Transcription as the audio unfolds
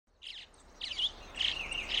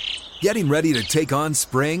Getting ready to take on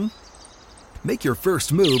spring? Make your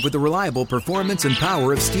first move with the reliable performance and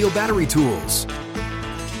power of Steel battery tools.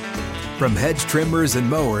 From hedge trimmers and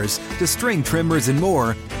mowers to string trimmers and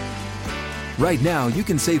more, right now you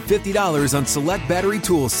can save $50 on select battery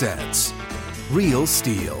tool sets. Real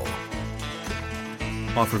Steel.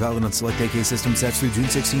 Offer valid on select AK system sets through June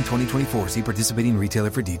 16, 2024. See participating retailer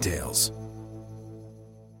for details.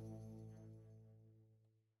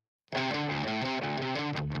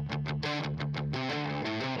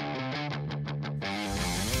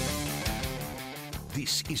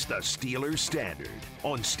 This is the Steelers Standard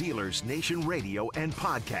on Steelers Nation Radio and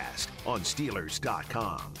podcast on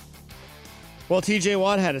Steelers.com. Well, TJ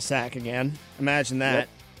Watt had a sack again. Imagine that. Yep.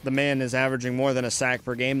 The man is averaging more than a sack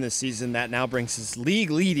per game this season. That now brings his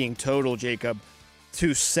league-leading total, Jacob,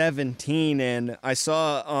 to 17. And I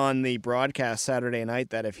saw on the broadcast Saturday night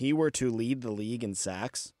that if he were to lead the league in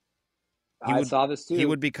sacks, saw this too. He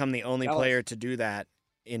would become the only player to do that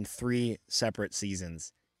in 3 separate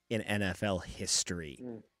seasons in NFL history.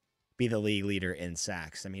 Be the league leader in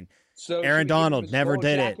sacks. I mean, so Aaron Donald never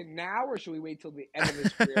did it. Now, or should we wait till the end of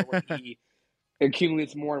his career when he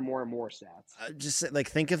accumulates more and more and more stats? Just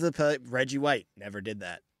think of the Reggie White never did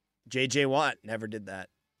that. J.J. Watt never did that.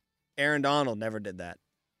 Aaron Donald never did that.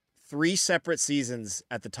 3 separate seasons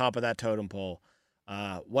at the top of that totem pole.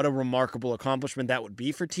 What a remarkable accomplishment that would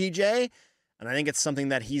be for TJ. And I think it's something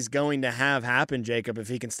that he's going to have happen, Jacob, if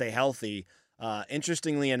he can stay healthy.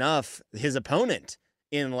 Interestingly enough, his opponent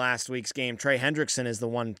in last week's game, Trey Hendrickson, is the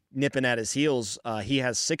one nipping at his heels. He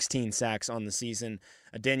has 16 sacks on the season.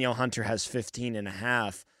 Danielle Hunter has 15 and a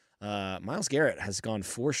half. Myles Garrett has gone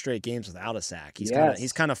 4 straight games without a sack.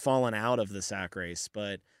 He's kind of fallen out of the sack race.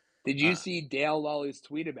 But did you see Dale Lully's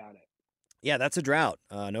tweet about it? Yeah, that's a drought.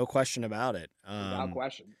 No question about it. Without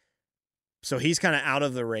question. So he's kind of out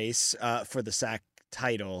of the race for the sack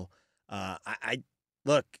title.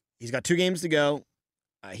 Look. He's got 2 games to go.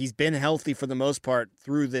 He's been healthy for the most part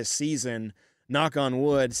through this season. Knock on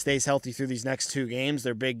wood, stays healthy through these next 2 games.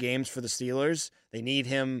 They're big games for the Steelers. They need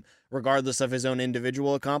him regardless of his own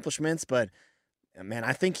individual accomplishments. But, man,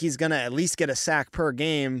 I think he's going to at least get a sack per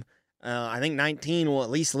game. I think 19 will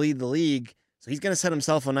at least lead the league. So he's going to set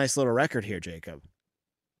himself a nice little record here, Jacob.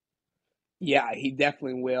 Yeah, he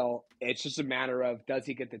definitely will. It's just a matter of does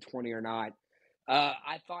he get to 20 or not.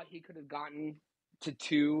 I thought he could have gotten to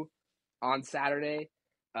 2 on Saturday.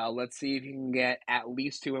 Let's see if he can get at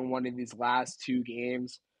least 2 in one of these last 2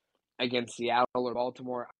 games against Seattle or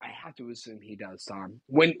Baltimore. I have to assume he does, Tom.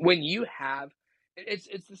 When you have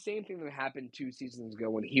it's the same thing that happened 2 seasons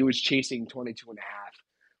ago when he was chasing 22 and a half.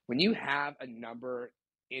 When you have a number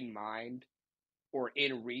in mind or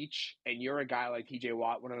in reach and you're a guy like TJ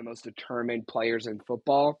Watt, one of the most determined players in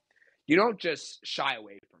football, you don't just shy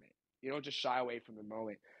away from it. You don't just shy away from the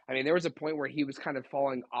moment. I mean, there was a point where he was kind of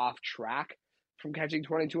falling off track from catching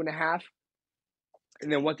 22 and a half.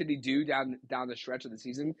 And then what did he do down the stretch of the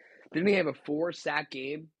season? Didn't he have a 4-sack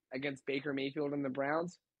game against Baker Mayfield and the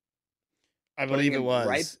Browns? I believe it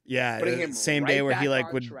was. Same day where he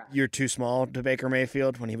you're too small to Baker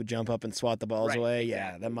Mayfield when he would jump up and swat the balls away.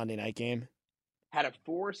 Yeah, that Monday night game. Had a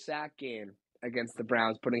 4-sack game against the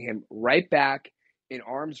Browns, putting him right back in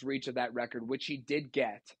arm's reach of that record, which he did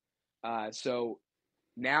get. So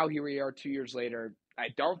now here we are 2 years later. I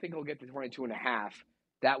don't think he'll get to 22 and a half.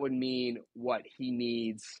 That would mean he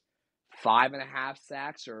needs 5.5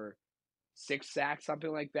 sacks or 6 sacks,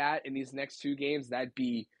 something like that in these next 2 games. That'd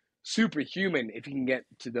be superhuman if he can get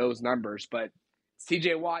to those numbers. But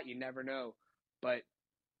TJ Watt, you never know. But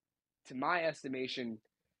to my estimation,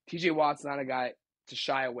 TJ Watt's not a guy to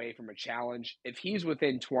shy away from a challenge. If he's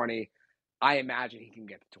within 20, I imagine he can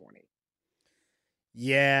get to 20.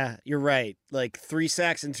 Yeah, you're right. 3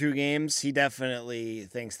 sacks in 2 games, he definitely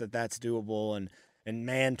thinks that that's doable. And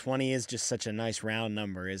man, 20 is just such a nice round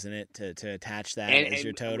number, isn't it, to attach that as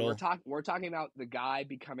your total? We're talking about the guy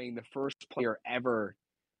becoming the first player ever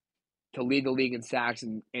to lead the league in sacks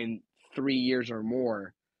in 3 years or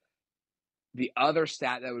more. The other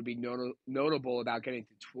stat that would be notable about getting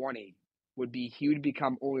to 20 would be he would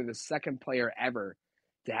become only the second player ever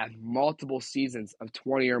to have multiple seasons of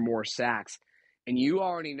 20 or more sacks. And you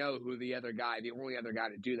already know who the only other guy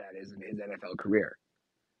to do that is in his NFL career.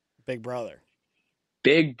 Big Brother.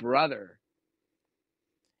 Big Brother.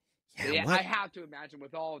 Yeah, I have to imagine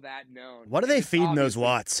with all of that known. What are they feeding those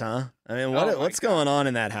Watts, huh? I mean, what's going on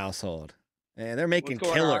in that household? Man, they're making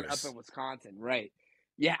killers. Up in Wisconsin, right.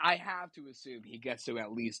 Yeah, I have to assume he gets to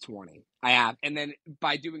at least 20. I have. And then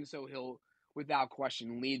by doing so, he'll, without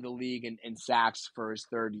question, lead the league in sacks for his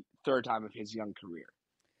third time of his young career.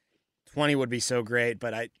 20 would be so great,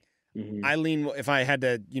 but I lean, if I had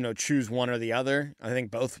to, choose one or the other, I think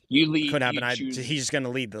both could happen. He's just going to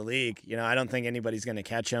lead the league. I don't think anybody's going to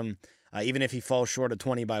catch him. Even if he falls short of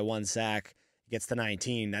 20 by one sack, gets to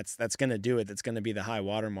 19, that's going to do it. That's going to be the high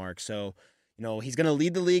water mark. So, he's going to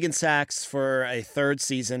lead the league in sacks for a third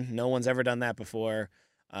season. No one's ever done that before.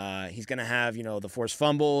 He's going to have, the forced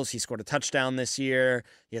fumbles. He scored a touchdown this year.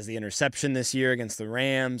 He has the interception this year against the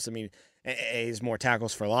Rams. I mean, he's more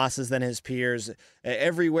tackles for losses than his peers.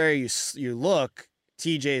 Everywhere you look,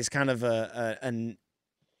 TJ is kind of a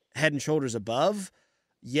head and shoulders above,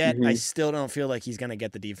 yet I still don't feel like he's going to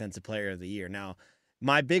get the Defensive Player of the Year. Now,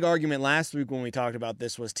 my big argument last week when we talked about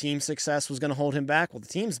this was team success was going to hold him back. Well, the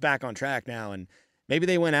team's back on track now, and maybe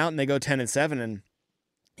they went out and they go 10-7, and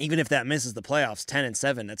even if that misses the playoffs,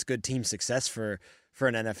 10-7, that's good team success for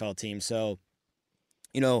an NFL team. So,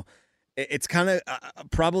 it's kind of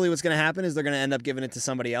probably what's going to happen is they're going to end up giving it to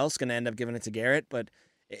somebody else, going to end up giving it to Garrett, but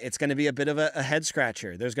it's going to be a bit of a head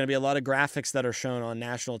scratcher. There's going to be a lot of graphics that are shown on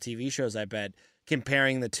national TV shows, I bet,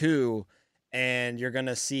 comparing the two, and you're going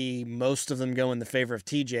to see most of them go in the favor of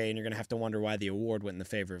TJ, and you're going to have to wonder why the award went in the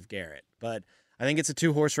favor of Garrett. But I think it's a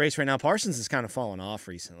two-horse race right now. Parsons has kind of fallen off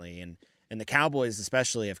recently, and the Cowboys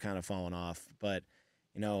especially have kind of fallen off. But,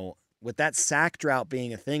 with that sack drought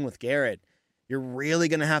being a thing with Garrett, you're really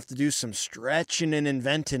going to have to do some stretching and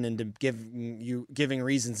inventing into giving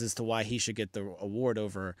reasons as to why he should get the award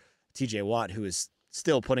over TJ Watt, who is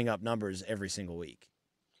still putting up numbers every single week.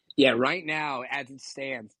 Yeah, right now, as it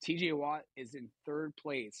stands, TJ Watt is in third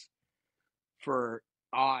place for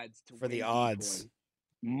odds. For the odds.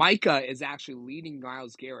 Micah is actually leading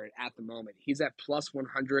Myles Garrett at the moment. He's at plus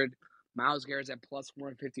 100. Myles Garrett's at plus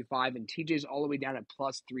 155, and TJ's all the way down at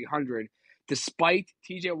plus 300. Despite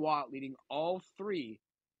TJ Watt leading all three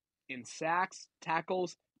in sacks,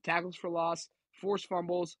 tackles for loss, forced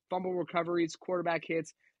fumbles, fumble recoveries, quarterback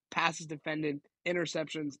hits, passes defended,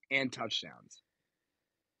 interceptions, and touchdowns.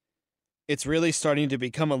 It's really starting to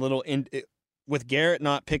become a little with Garrett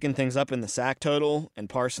not picking things up in the sack total, and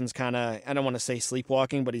Parsons kind of, I don't want to say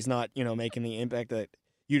sleepwalking, but he's not, making the impact that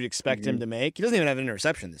you'd expect him to make. He doesn't even have an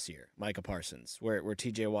interception this year, Micah Parsons, where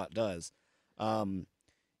TJ Watt does.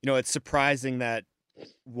 It's surprising that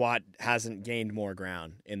Watt hasn't gained more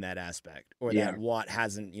ground in that aspect, or that Watt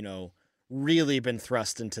hasn't, really been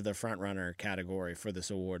thrust into the front runner category for this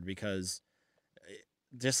award, because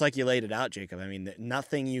just like you laid it out, Jacob, I mean,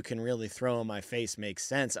 nothing you can really throw in my face makes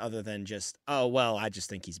sense other than just, oh, well, I just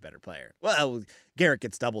think he's a better player. Well, Garrett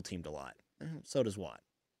gets double teamed a lot. So does Watt.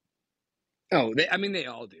 Oh, they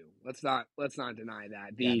all do. Let's not deny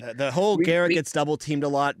that. The whole Garrett gets double teamed a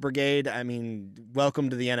lot brigade. I mean, welcome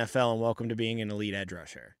to the NFL and welcome to being an elite edge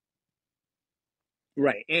rusher.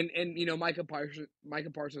 Right, and Micah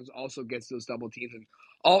Parsons also gets those double teams, and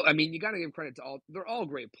all. I mean, you got to give credit to all. They're all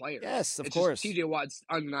great players. Yes, of course. TJ Watt's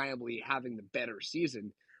undeniably having the better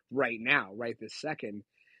season right now, right this second.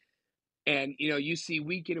 And, you see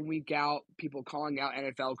week in and week out people calling out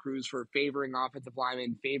NFL crews for favoring offensive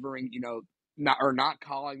linemen, favoring, not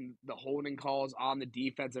calling the holding calls on the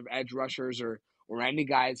defensive edge rushers or any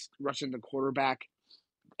guys rushing the quarterback.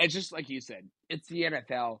 It's just like you said, it's the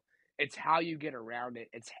NFL. It's how you get around it.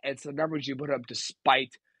 It's the numbers you put up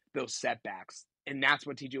despite those setbacks. And that's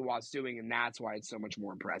what TJ Watt's doing, and that's why it's so much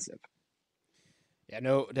more impressive. Yeah,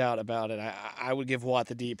 no doubt about it. I would give Watt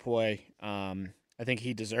the deep boy. I think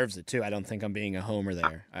he deserves it too. I don't think I'm being a homer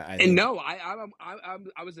there. I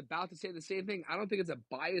was about to say the same thing. I don't think it's a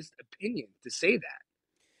biased opinion to say that.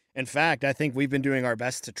 In fact, I think we've been doing our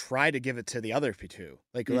best to try to give it to the other two.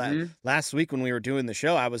 Like last week when we were doing the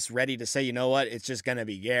show, I was ready to say, you know what, it's just going to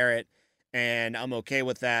be Garrett, and I'm okay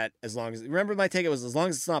with that as long as. Remember, my take was as long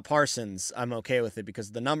as it's not Parsons, I'm okay with it,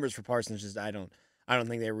 because the numbers for Parsons just I don't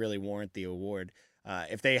think they really warrant the award.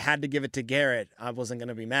 If they had to give it to Garrett, I wasn't going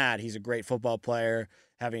to be mad. He's a great football player,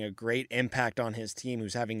 having a great impact on his team,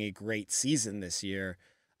 who's having a great season this year.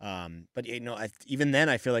 But even then,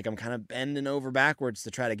 I feel like I'm kind of bending over backwards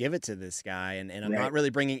to try to give it to this guy, and I'm not really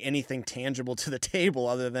bringing anything tangible to the table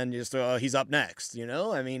other than just he's up next.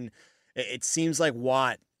 I mean, it seems like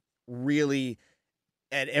Watt really,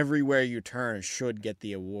 at everywhere you turn, should get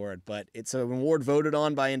the award, but it's an award voted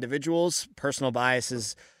on by individuals. Personal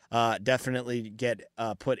biases definitely get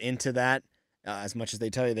put into that. As much as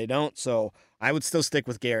they tell you they don't. So I would still stick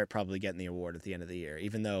with Garrett probably getting the award at the end of the year,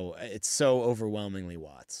 even though it's so overwhelmingly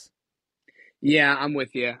Watts. Yeah, I'm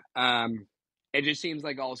with you. It just seems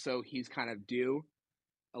like also he's kind of due.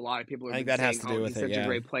 A lot of people are saying, has to do with he's such a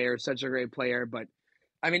great player, such a great player. But,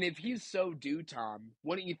 I mean, if he's so due, Tom,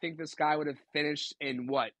 wouldn't you think this guy would have finished in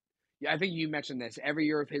what? Yeah, I think you mentioned this. Every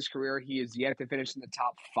year of his career, he is yet to finish in the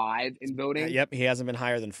top 5 in voting. Yep, he hasn't been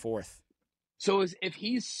higher than 4th. So if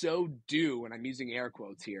he's so due, and I'm using air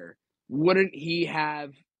quotes here, shouldn't he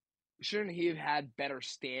have had better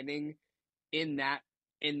standing in that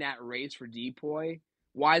race for Depoy?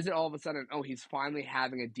 Why is it all of a sudden, oh, he's finally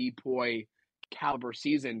having a Depoy caliber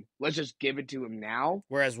season? Let's just give it to him now.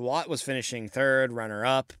 Whereas Watt was finishing 3rd,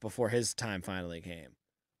 runner-up, before his time finally came.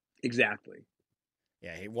 Exactly.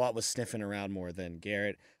 Yeah, Watt was sniffing around more than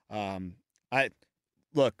Garrett. I'll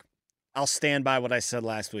stand by what I said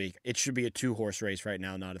last week. It should be a 2-horse race right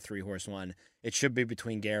now, not a 3-horse one. It should be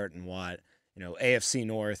between Garrett and Watt. AFC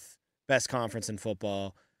North, best conference in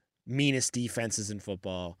football, meanest defenses in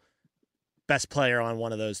football. Best player on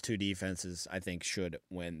one of those 2 defenses, I think, should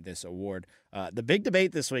win this award. The big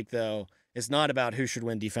debate this week, though, is not about who should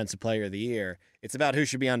win Defensive Player of the Year. It's about who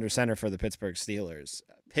should be under center for the Pittsburgh Steelers.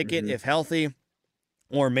 Pickett, if healthy,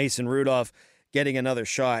 or Mason Rudolph getting another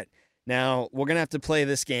shot. Now, we're going to have to play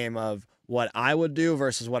this game of what I would do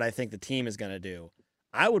versus what I think the team is going to do.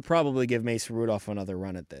 I would probably give Mason Rudolph another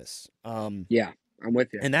run at this. Yeah, I'm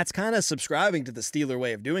with you. And that's kind of subscribing to the Steeler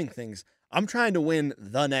way of doing things. I'm trying to win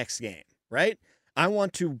the next game, right? I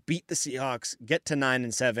want to beat the Seahawks, get to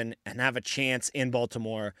 9-7, and have a chance in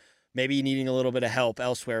Baltimore, maybe needing a little bit of help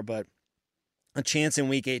elsewhere, but a chance in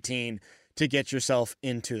Week 18 to get yourself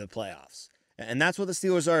into the playoffs. And that's what the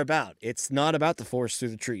Steelers are about. It's not about the forest through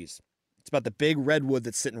the trees. It's about the big redwood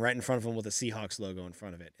that's sitting right in front of them with a Seahawks logo in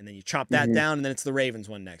front of it. And then you chop that down, and then it's the Ravens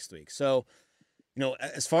one next week. So,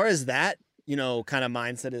 as far as that, kind of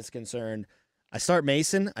mindset is concerned, I start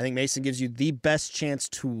Mason. I think Mason gives you the best chance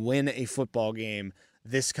to win a football game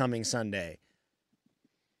this coming Sunday.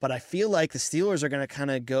 But I feel like the Steelers are going to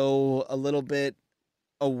kind of go a little bit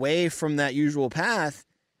away from that usual path,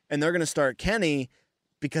 and they're going to start Kenny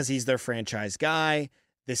because he's their franchise guy.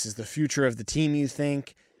 This is the future of the team, you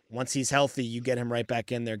think. Once he's healthy, you get him right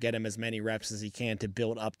back in there, get him as many reps as he can to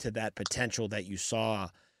build up to that potential that you saw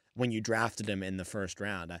when you drafted him in the first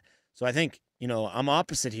round. So I think, I'm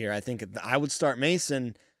opposite here. I think I would start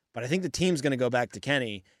Mason, but I think the team's going to go back to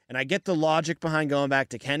Kenny. And I get the logic behind going back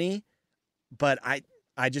to Kenny, but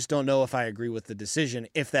I just don't know if I agree with the decision,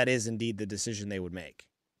 if that is indeed the decision they would make.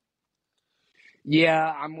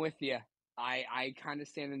 Yeah, I'm with you. I kind of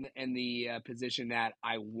stand in the position that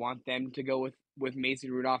I want them to go with Mason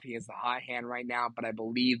Rudolph. He has the hot hand right now, but I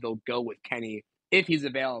believe they'll go with Kenny if he's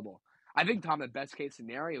available. I think, Tom, the best case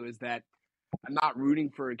scenario is that I'm not rooting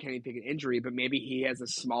for a Kenny Pickett injury, but maybe he has a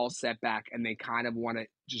small setback and they kind of want to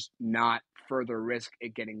just not further risk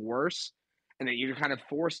it getting worse. And then you're kind of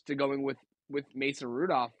forced to going with Mason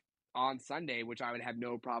Rudolph on Sunday, which I would have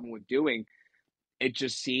no problem with doing. It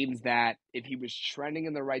just seems that if he was trending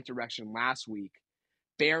in the right direction last week,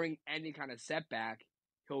 bearing any kind of setback,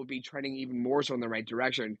 he'll be trending even more so in the right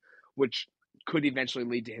direction, which could eventually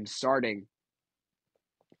lead to him starting.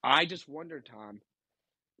 I just wonder, Tom,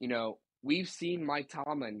 we've seen Mike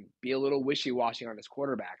Tomlin be a little wishy-washy on his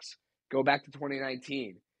quarterbacks. Go back to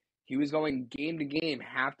 2019. He was going game to game,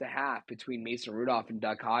 half to half between Mason Rudolph and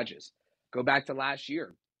Doug Hodges. Go back to last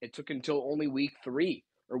year. It took until only week 3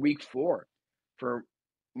 or week 4 for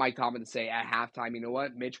Mike Tomlin to say at halftime, you know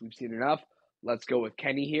what, Mitch, we've seen enough. Let's go with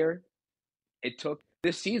Kenny here. It took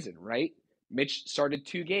this season, right? Mitch started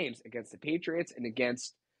 2 games against the Patriots and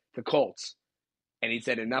against the Colts. And he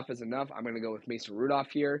said, enough is enough. I'm going to go with Mason Rudolph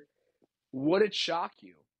here. Would it shock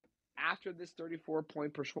you after this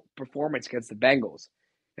 34-point performance against the Bengals,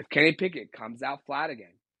 if Kenny Pickett comes out flat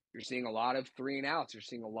again? You're seeing a lot of 3-and-outs. You're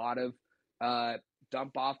seeing a lot of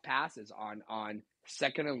dump-off passes on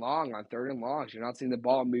 2nd and long, on 3rd and longs. You're not seeing the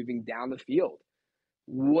ball moving down the field.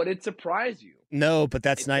 Would it surprise you? No, but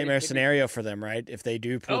that's nightmare scenario for them, right? If they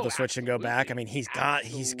do pull the switch and go back, I mean, he's got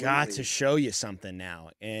to show you something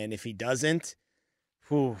now. And if he doesn't,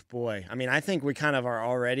 whew, boy. I mean, I think we kind of are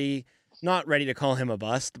already not ready to call him a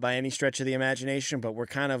bust by any stretch of the imagination, but we're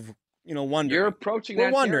kind of, wondering. You're approaching we're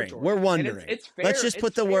that wondering. territory. We're wondering. It's fair. Let's just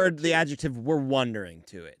put the adjective "we're wondering"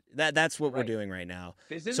 to it. That's what we're doing right now.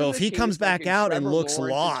 So if he comes back out and looks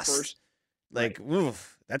lost,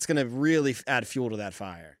 oof, that's going to really add fuel to that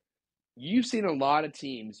fire. You've seen a lot of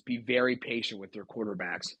teams be very patient with their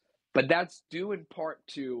quarterbacks, but that's due in part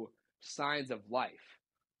to signs of life,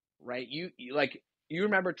 right? You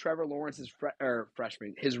remember Trevor Lawrence's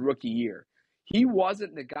freshman, his rookie year. He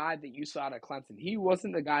wasn't the guy that you saw at Clemson. He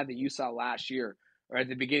wasn't the guy that you saw last year or at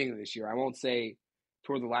the beginning of this year. I won't say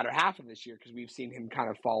toward the latter half of this year because we've seen him kind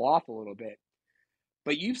of fall off a little bit.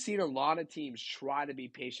 But you've seen a lot of teams try to be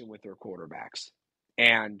patient with their quarterbacks.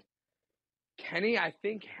 And Kenny, I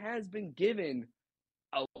think, has been given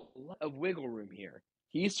a lot of wiggle room here.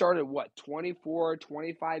 He started, 24,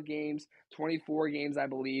 25 games, 24 games, I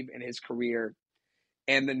believe, in his career.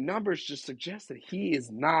 And the numbers just suggest that he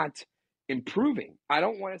is not improving. I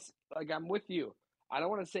don't want to, I'm with you. I don't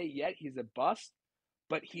want to say yet he's a bust,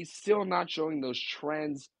 but he's still not showing those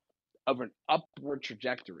trends of an upward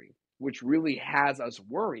trajectory, which really has us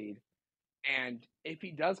worried. And if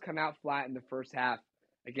he does come out flat in the first half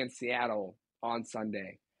against Seattle on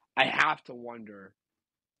Sunday, I have to wonder,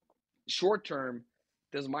 short term,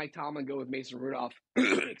 does Mike Tomlin go with Mason Rudolph,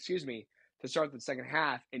 excuse me, to start the second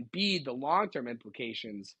half? And B, the long-term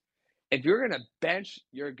implications. If you're going to bench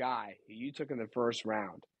your guy who you took in the first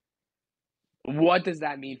round, what does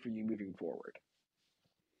that mean for you moving forward?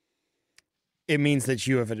 It means that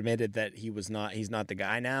you have admitted that he's not the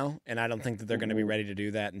guy now, and I don't think that they're going to be ready to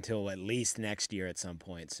do that until at least next year at some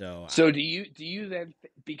point. So do you then,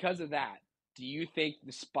 because of that, do you think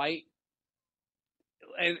despite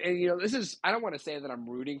and this is, I don't want to say that I'm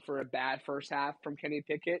rooting for a bad first half from Kenny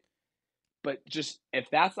Pickett, but just if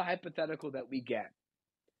that's the hypothetical that we get,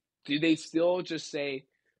 do they still just say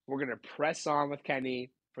we're going to press on with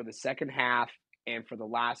Kenny for the second half and for the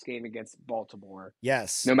last game against Baltimore?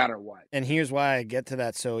 Yes. No matter what. And here's why I get to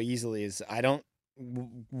that so easily is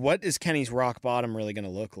what is Kenny's rock bottom really going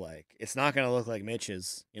to look like? It's not going to look like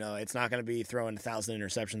Mitch's. It's not going to be throwing 1,000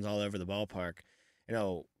 interceptions all over the ballpark.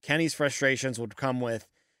 Kenny's frustrations would come with,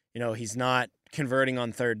 he's not converting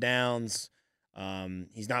on third downs.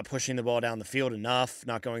 He's not pushing the ball down the field enough,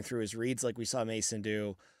 not going through his reads like we saw Mason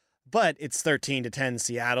do. But it's 13-10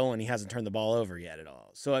 Seattle, and he hasn't turned the ball over yet at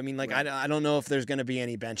all. So, right. I don't know if there's going to be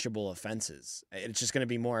any benchable offenses. It's just going to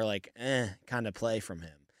be more like, kind of play from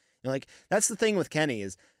him. That's the thing with Kenny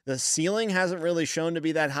is the ceiling hasn't really shown to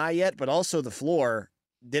be that high yet, but also the floor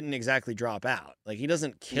didn't exactly drop out. He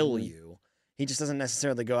doesn't kill you. He just doesn't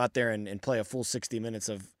necessarily go out there and play a full 60 minutes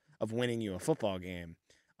of winning you a football game.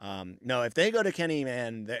 No, if they go to Kenny,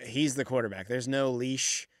 man, he's the quarterback. There's no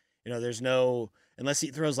leash. There's no, unless he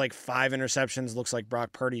throws 5 interceptions, looks like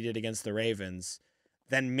Brock Purdy did against the Ravens,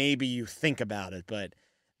 then maybe you think about it. But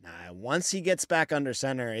once he gets back under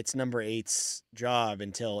center, it's number 8's job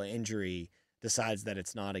until injury decides that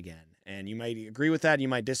it's not again. And you might agree with that, you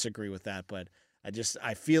might disagree with that, but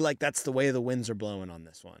I feel like that's the way the winds are blowing on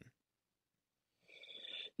this one.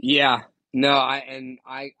 Yeah, no,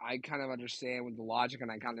 I kind of understand with the logic,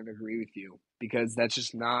 and I kind of agree with you, because that's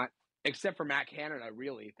just not, except for Matt Canada,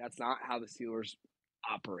 really, that's not how the Steelers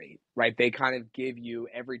operate, right? They kind of give you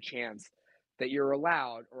every chance that you're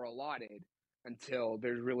allowed or allotted until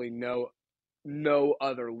there's really no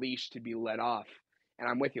other leash to be let off. And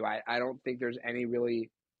I'm with you. I don't think there's any really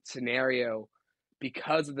scenario,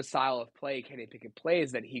 because of the style of play Kenny Pickett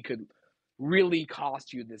plays, that he could really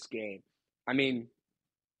cost you this game. I mean,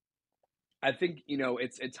 I think,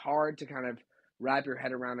 it's hard to kind of wrap your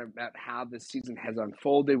head around about how this season has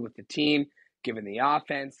unfolded with the team, given the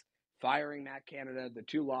offense, firing Matt Canada, the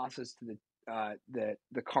 2 losses to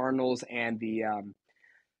the Cardinals and the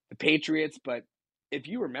Patriots. But if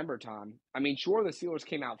you remember, Tom, sure, the Steelers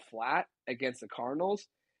came out flat against the Cardinals.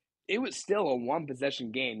 It was still a 1-possession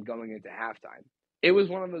game going into halftime. It was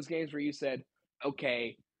one of those games where you said,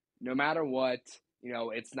 okay, no matter what,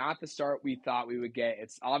 it's not the start we thought we would get.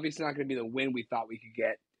 It's obviously not going to be the win we thought we could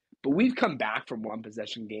get. But we've come back from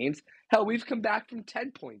 1-possession games. Hell, we've come back from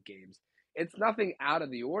 10-point games. It's nothing out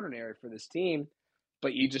of the ordinary for this team.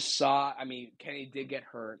 But you just saw, Kenny did get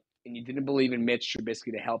hurt, and you didn't believe in Mitch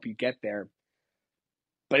Trubisky to help you get there.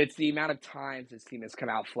 But it's the amount of times this team has come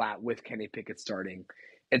out flat with Kenny Pickett starting.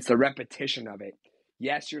 It's the repetition of it.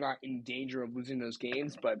 Yes, you're not in danger of losing those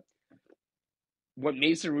games, but what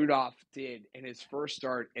Mason Rudolph did in his first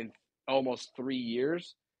start in almost 3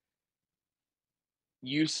 years,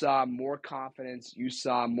 you saw more confidence, you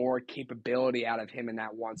saw more capability out of him in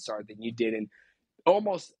that one start than you did in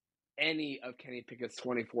almost any of Kenny Pickett's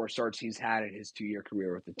 24 starts he's had in his 2-year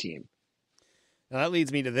career with the team. Now that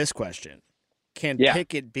leads me to this question. Can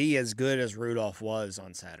Pickett be as good as Rudolph was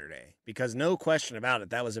on Saturday? Because no question about it,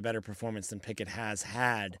 that was a better performance than Pickett has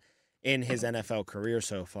had in his NFL career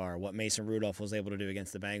so far, what Mason Rudolph was able to do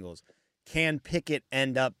against the Bengals. Can Pickett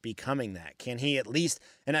end up becoming that? Can he at least,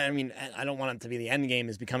 and I don't want it to be the end game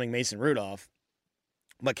is becoming Mason Rudolph,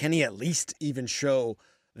 but can he at least even show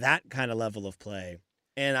that kind of level of play?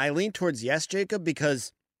 And I lean towards yes, Jacob,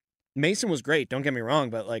 because Mason was great, don't get me wrong,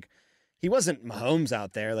 but he wasn't Mahomes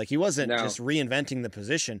out there. He wasn't just reinventing the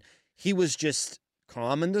position. He was just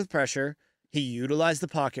calm under the pressure. He utilized the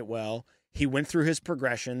pocket well. He went through his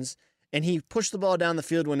progressions, and he pushed the ball down the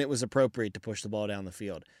field when it was appropriate to push the ball down the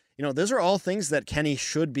field. Those are all things that Kenny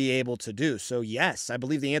should be able to do. So, yes, I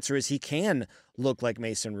believe the answer is he can look like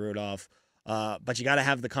Mason Rudolph. But you got to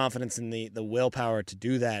have the confidence and the willpower to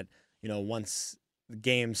do that, once the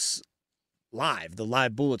game's live, the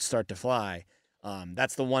live bullets start to fly.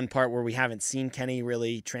 That's the one part where we haven't seen Kenny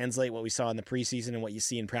really translate what we saw in the preseason and what you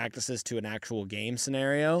see in practices to an actual game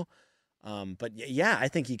scenario. But yeah, I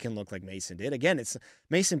think he can look like Mason did. Again,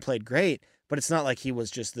 Mason played great, but it's not like he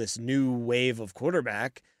was just this new wave of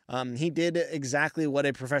quarterback. He did exactly what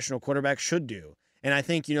a professional quarterback should do. And I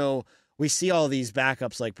think, we see all these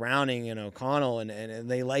backups like Browning and O'Connell, and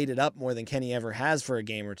they light it up more than Kenny ever has for a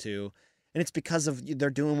game or two. And it's because they're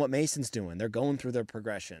doing what Mason's doing. They're going through their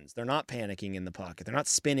progressions. They're not panicking in the pocket. They're not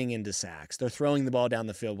spinning into sacks. They're throwing the ball down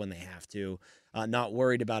the field when they have to, not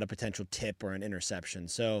worried about a potential tip or an interception.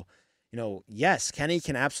 So, yes, Kenny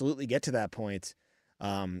can absolutely get to that point.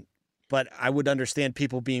 But I would understand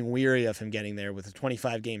people being weary of him getting there with a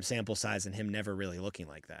 25-game sample size and him never really looking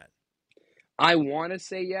like that. I want to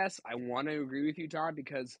say yes. I want to agree with you, Todd,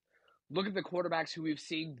 because look at the quarterbacks who we've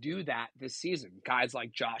seen do that this season. Guys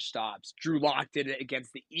like Josh Dobbs. Drew Lock did it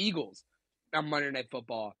against the Eagles on Monday Night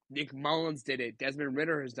Football. Nick Mullins did it. Desmond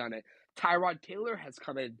Ridder has done it. Tyrod Taylor has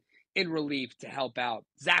come in relief to help out.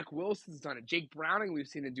 Zach Wilson's done it. Jake Browning, we've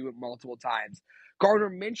seen him do it multiple times.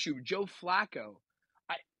 Gardner Minshew, Joe Flacco,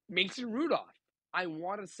 Mason Rudolph. I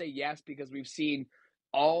want to say yes because we've seen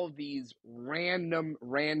all these random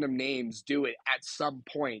names do it at some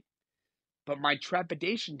point. But my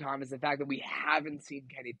trepidation, Tom, is the fact that we haven't seen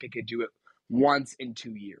Kenny Pickett do it once in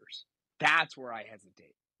 2 years. That's where I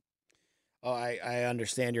hesitate. Oh, I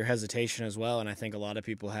understand your hesitation as well, and I think a lot of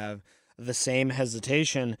people have the same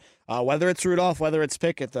hesitation. Whether it's Rudolph, whether it's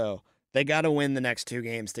Pickett, though, they got to win the next 2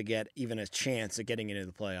 games to get even a chance at getting into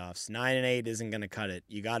the playoffs. 9-8 isn't going to cut it.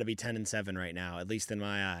 You got to be 10-7 right now, at least in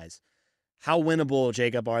my eyes. How winnable,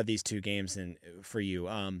 Jacob, are these 2 games for you?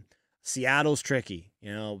 Seattle's tricky.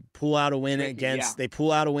 Pull out a win They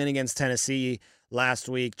pull out a win against Tennessee last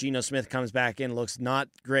week. Geno Smith comes back in, looks not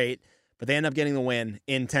great, but they end up getting the win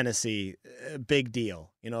in Tennessee. Big deal.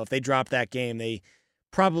 If they drop that game, they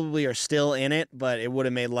probably are still in it, but it would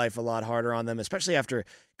have made life a lot harder on them, especially after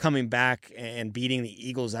coming back and beating the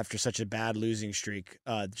Eagles after such a bad losing streak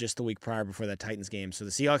just the week prior before that Titans game. So the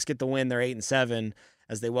Seahawks get the win. They're 8-7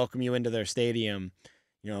 as they welcome you into their stadium.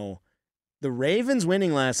 The Ravens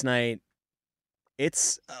winning last night,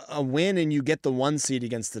 it's a win and you get the 1 seed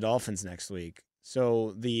against the Dolphins next week.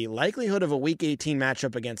 So the likelihood of a Week 18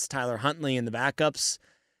 matchup against Tyler Huntley and the backups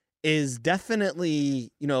is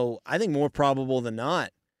definitely, I think more probable than not,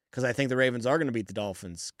 because I think the Ravens are going to beat the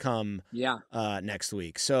Dolphins come next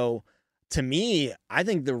week. So to me, I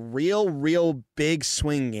think the real big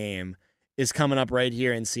swing game is coming up right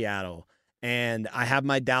here in Seattle. And I have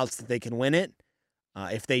my doubts that they can win it.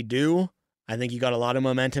 If they do, I think you got a lot of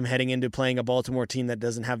momentum heading into playing a Baltimore team that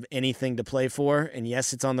doesn't have anything to play for. And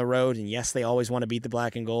yes, it's on the road. And yes, they always want to beat the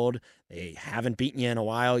black and gold. They haven't beaten you in a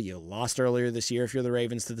while. You lost earlier this year if you're the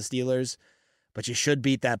Ravens to the Steelers. But you should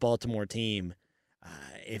beat that Baltimore team.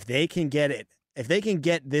 If they can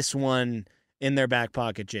get this one in their back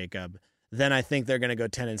pocket, Jacob, then I think they're going to go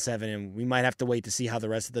 10-7. And we might have to wait to see how the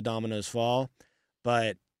rest of the dominoes fall.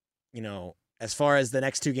 But, as far as the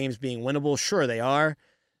next 2 games being winnable, sure they are.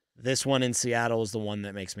 This one in Seattle is the one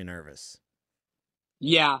that makes me nervous.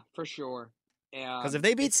 Yeah, for sure. Because if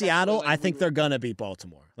they beat Seattle, I think they're going to beat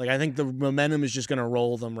Baltimore. I think the momentum is just going to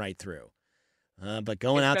roll them right through. But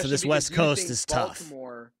going out to this West Coast is tough.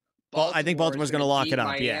 I think Baltimore's going to lock it up.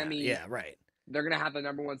 Miami. Yeah, right. They're going to have the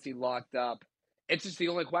number 1 seed locked up. It's just the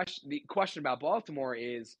only question. The question about Baltimore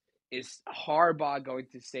is Harbaugh going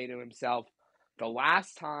to say to himself, the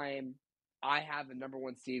last time I have the number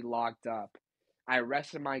 1 seed locked up, I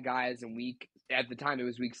rested my guys at the time it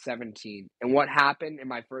was week 17. And what happened in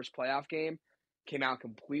my first playoff game came out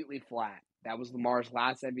completely flat. That was Lamar's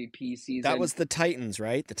last MVP season. That was the Titans,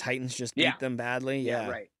 right? The Titans just beat them badly. Yeah,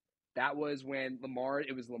 right. That was when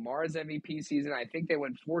it was Lamar's MVP season. I think they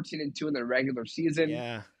went 14-2 in their regular season.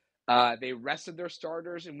 Yeah. They rested their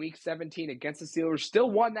starters in week 17 against the Steelers. Still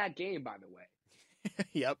won that game, by the way.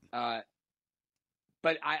 Yep.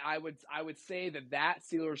 But I would say that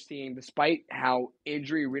Steelers team, despite how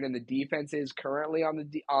injury-ridden the defense is currently on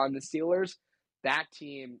the Steelers, that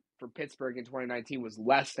team for Pittsburgh in 2019 was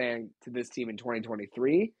less than to this team in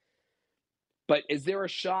 2023. But is there a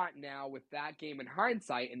shot now with that game in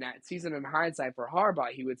hindsight and that season in hindsight for Harbaugh?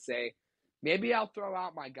 He would say, maybe I'll throw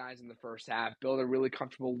out my guys in the first half, build a really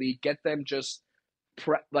comfortable lead, get them just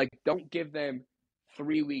don't give them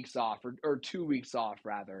 3 weeks off or 2 weeks off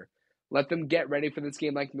rather. Let them get ready for this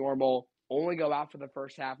game like normal. only go out for the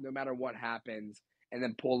first half no matter what happens, and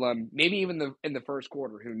then pull them maybe even in the first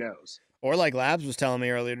quarter. Who knows? Or like Labs was telling me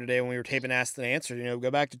earlier today when we were taping Ask and Answer, go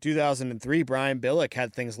back to 2003, Brian Billick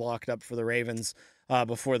had things locked up for the Ravens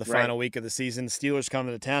before the final week of the season. Steelers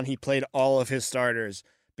coming to town. He played all of his starters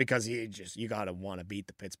because you got to want to beat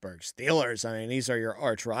the Pittsburgh Steelers. I mean, these are your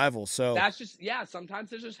arch rivals. So that's just,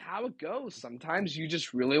 sometimes that's just how it goes. Sometimes you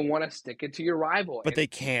just really want to stick it to your rival. But they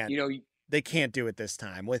can't. They can't do it this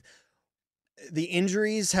time. With the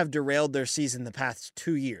injuries have derailed their season the past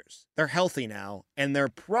 2 years. They're healthy now, and they're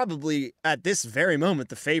probably, at this very moment,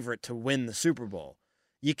 the favorite to win the Super Bowl.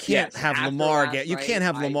 You can't have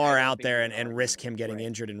Lamar out there and risk him getting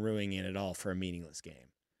injured and ruining it all for a meaningless game.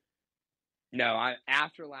 No,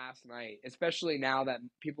 after last night, especially now that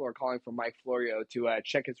people are calling for Mike Florio to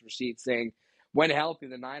check his receipts, saying when healthy,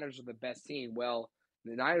 the Niners are the best team. Well,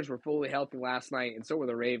 the Niners were fully healthy last night, and so were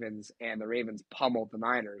the Ravens, and the Ravens pummeled the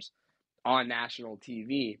Niners on national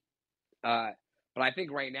TV. But I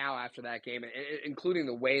think right now, after that game, including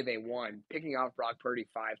the way they won, picking off Brock Purdy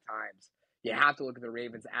 5 times, you have to look at the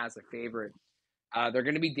Ravens as a favorite. They're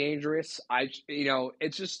going to be dangerous.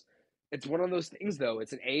 It's one of those things, though.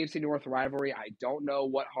 It's an AFC North rivalry. I don't know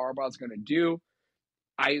what Harbaugh's going to do.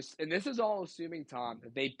 And this is all assuming, Tom,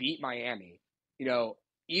 that they beat Miami.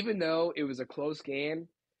 Even though it was a close game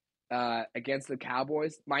against the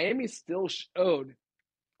Cowboys, Miami still showed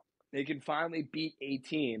they can finally beat a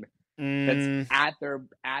team that's at their.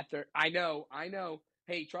 I know.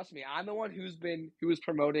 Hey, trust me, I'm the one who was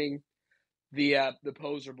promoting the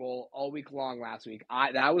Poser Bowl all week long last week.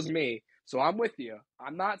 That was me. So I'm with you.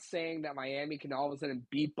 I'm not saying that Miami can all of a sudden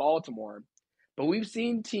beat Baltimore, but we've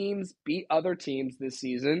seen teams beat other teams this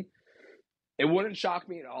season. It wouldn't shock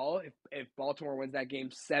me at all if Baltimore wins that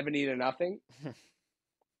game 70-0.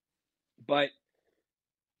 But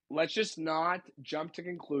let's just not jump to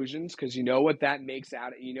conclusions, because you know what that makes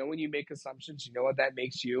out. When you make assumptions, you know what that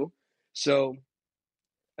makes you. So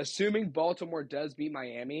assuming Baltimore does beat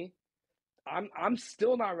Miami, I'm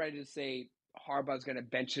still not ready to say Harbaugh's going to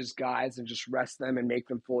bench his guys and just rest them and make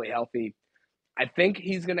them fully healthy. I think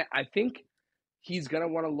he's going to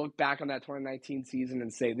want to look back on that 2019 season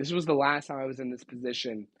and say, this was the last time I was in this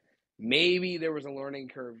position. Maybe there was a learning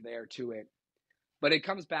curve there to it. But it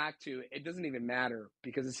comes back to, it doesn't even matter,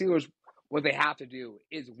 because the Steelers, what they have to do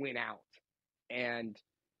is win out. And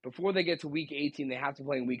before they get to week 18, they have to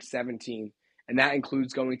play in week 17. And that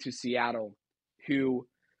includes going to Seattle, who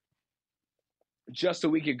just a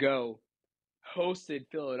week ago hosted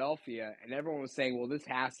Philadelphia. And everyone was saying, well, this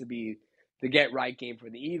has to be the get-right game for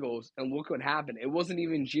the Eagles. And look what happened. It wasn't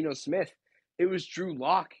even Geno Smith. It was Drew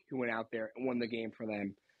Lock who went out there and won the game for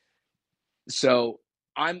them. So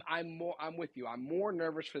I'm with you. I'm more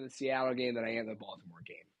nervous for the Seattle game than I am the Baltimore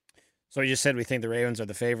game. So you just said we think the Ravens are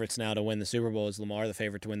the favorites now to win the Super Bowl. Is Lamar the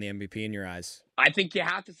favorite to win the MVP in your eyes? I think you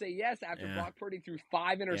have to say yes after Brock Purdy threw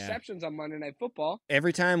 5 interceptions on Monday Night Football.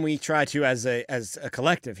 Every time we try to, as a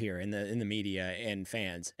collective here in the media and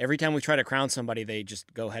fans, every time we try to crown somebody, they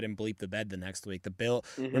just go ahead and bleep the bed the next week.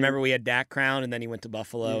 Remember we had Dak crowned, and then he went to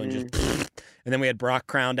Buffalo and just. And then we had Brock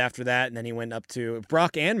crowned after that, and then he went up to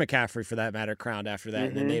Brock and McCaffrey, for that matter, crowned after that.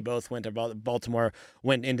 And then they both went to Baltimore,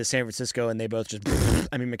 went into San Francisco, and they both just.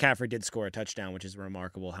 I mean, McCaffrey did score a touchdown, which is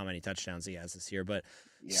remarkable how many touchdowns he has this year. But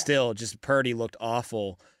still, just Purdy looked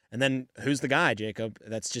awful. And then who's the guy, Jacob,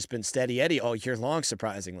 that's just been steady Eddie all year long,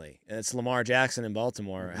 surprisingly? And it's Lamar Jackson in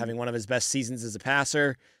Baltimore, having one of his best seasons as a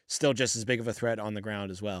passer, still just as big of a threat on the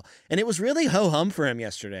ground as well. And it was really ho-hum for him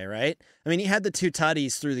yesterday, right? I mean, he had the 2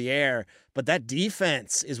 tutties through the air, but that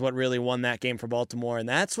defense is what really won that game for Baltimore, and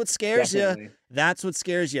that's what scares you. That's what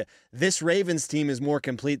scares you. This Ravens team is more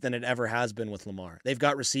complete than it ever has been with Lamar. They've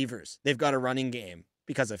got receivers. They've got a running game,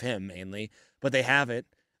 because of him mainly, but they have it.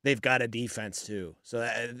 They've got a defense too.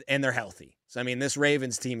 And they're healthy. So, I mean, this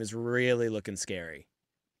Ravens team is really looking scary.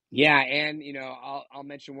 Yeah, and, I'll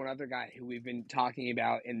mention one other guy who we've been talking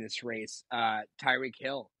about in this race, Tyreek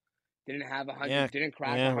Hill. Didn't have 100, didn't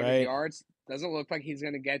crack 100 yards. Doesn't look like he's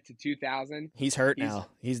going to get to 2,000. He's hurt now.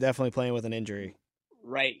 He's definitely playing with an injury.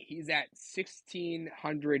 Right. He's at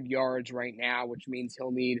 1,600 yards right now, which means he'll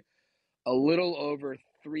need a little over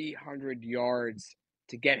 300 yards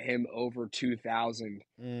to get him over 2,000.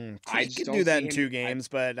 I could do that in 2 games,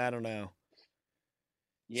 but I don't know.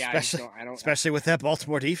 Yeah, especially with that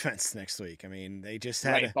Baltimore defense next week. I mean, they just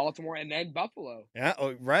had Baltimore and then Buffalo. Yeah,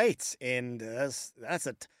 right, and that's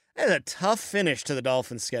a tough finish to the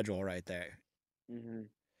Dolphins' schedule right there.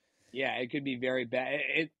 Yeah, it could be very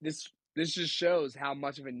bad. This just shows how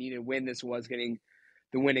much of a needed win this was, getting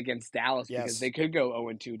the win against Dallas, because they could go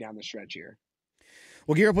 0-2 down the stretch here.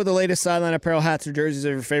 Well, gear up with the latest sideline apparel, hats, or jerseys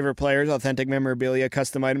of your favorite players, authentic memorabilia,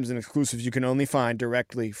 custom items, and exclusives you can only find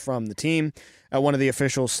directly from the team at one of the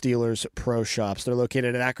official Steelers Pro Shops. They're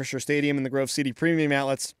located at Acrisure Stadium in the Grove City Premium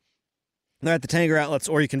Outlets. They're at the Tanger Outlets,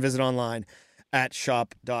 or you can visit online at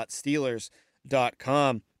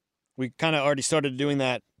shop.steelers.com. We kind of already started doing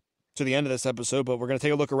that to the end of this episode, but we're going to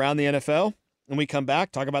take a look around the NFL. When we come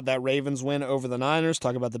back, talk about that Ravens win over the Niners,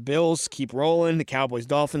 talk about the Bills, keep rolling, the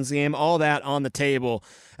Cowboys-Dolphins game, all that on the table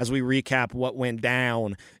as we recap what went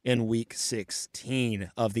down in Week 16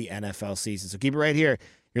 of the NFL season. So keep it right here.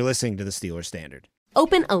 You're listening to the Steelers Standard.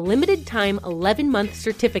 Open a limited-time 11-month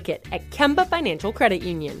certificate at Kemba Financial Credit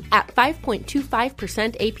Union. At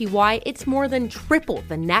 5.25% APY, it's more than triple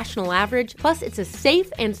the national average, plus it's a safe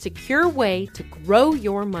and secure way to grow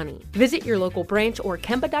your money. Visit your local branch or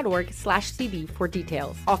kemba.org/CD for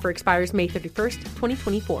details. Offer expires May 31st,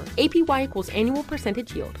 2024. APY equals annual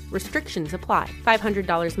percentage yield. Restrictions apply.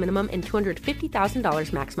 $500 minimum and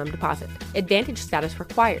 $250,000 maximum deposit. Advantage status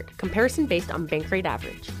required. Comparison based on bank rate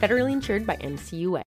average. Federally insured by NCUA.